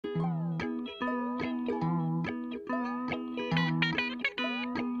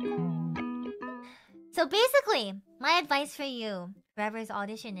So basically, my advice for you, whoever's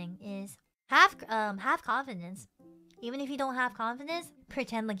auditioning, is have confidence. Even if you don't have confidence,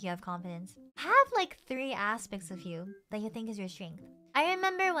 pretend like you have confidence. Have like 3 aspects of you that you think is your strength. I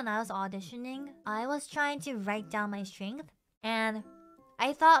remember when I was auditioning, I was trying to write down my strength, and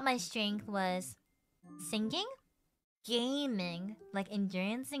I thought my strength was singing, gaming, like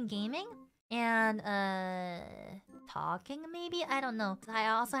endurance in gaming, and talking maybe? I don't know. I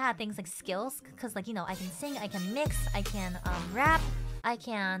also had things like skills, because like, you know, I can sing, I can mix, I can rap, I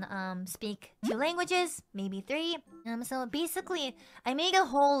can speak 2 languages, maybe 3. So basically, I made a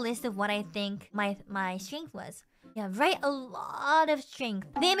whole list of what I think my strength was. Yeah, write a lot of strength.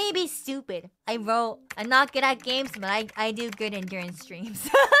 They may be stupid. I wrote, I'm not good at games, but I do good endurance streams.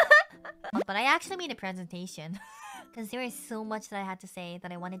 But I actually made a presentation. Because there was so much that I had to say,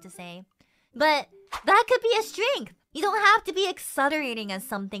 that I wanted to say. But that could be a strength. You don't have to be exaggerating as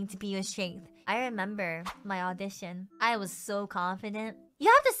something to be a strength. I remember my audition. I was so confident.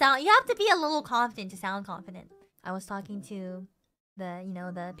 You have to be a little confident to sound confident. I was talking to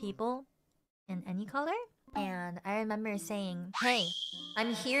the people in any color. And I remember saying, hey,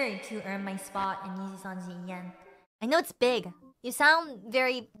 I'm here to earn my spot in NIJISANJI EN. I know it's big. You sound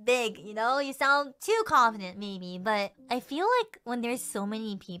very big, you know? You sound too confident, maybe. But I feel like when there's so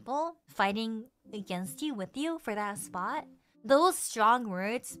many people fighting against you, with you, for that spot, those strong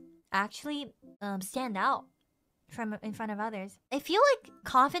words actually stand out from in front of others. I feel like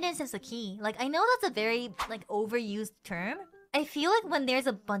confidence is the key. Like, I know that's a very, like, overused term. I feel like when there's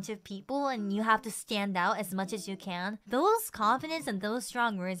a bunch of people and you have to stand out as much as you can, those confidence and those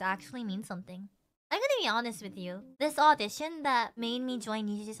strong words actually mean something. I'm gonna be honest with you. This audition that made me join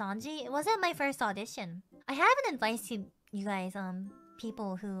NIJISANJI, it wasn't my first audition. I have an advice to you guys,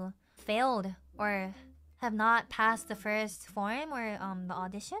 people who failed or have not passed the first form or the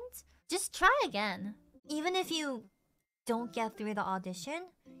auditions. Just try again. Even if you don't get through the audition,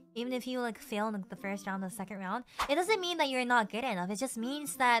 even if you like fail in the first round or the second round, it doesn't mean that you're not good enough. It just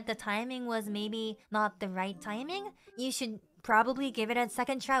means that the timing was maybe not the right timing. You should probably give it a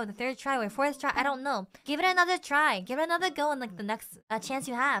second try or the third try or fourth try. I don't know. Give it another try. Give it another go in like the next chance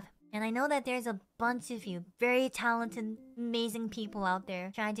you have. And I know that there's a bunch of you very talented, amazing people out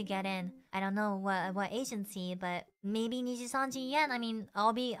there trying to get in. I don't know what agency, but maybe NIJISANJI EN. I mean,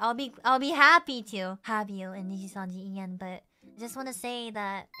 I'll be happy to have you in NIJISANJI EN, but I just want to say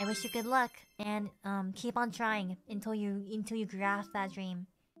that I wish you good luck and keep on trying until you grasp that dream.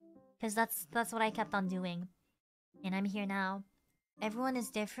 Cause that's what I kept on doing. And I'm here now. Everyone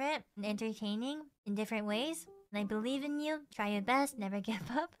is different and entertaining in different ways. And I believe in you. Try your best, never give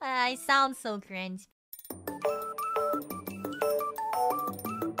up. I sound so cringe.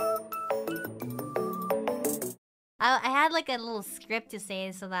 I had like a little script to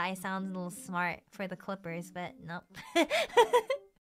say so that I sound a little smart for the clippers, but nope.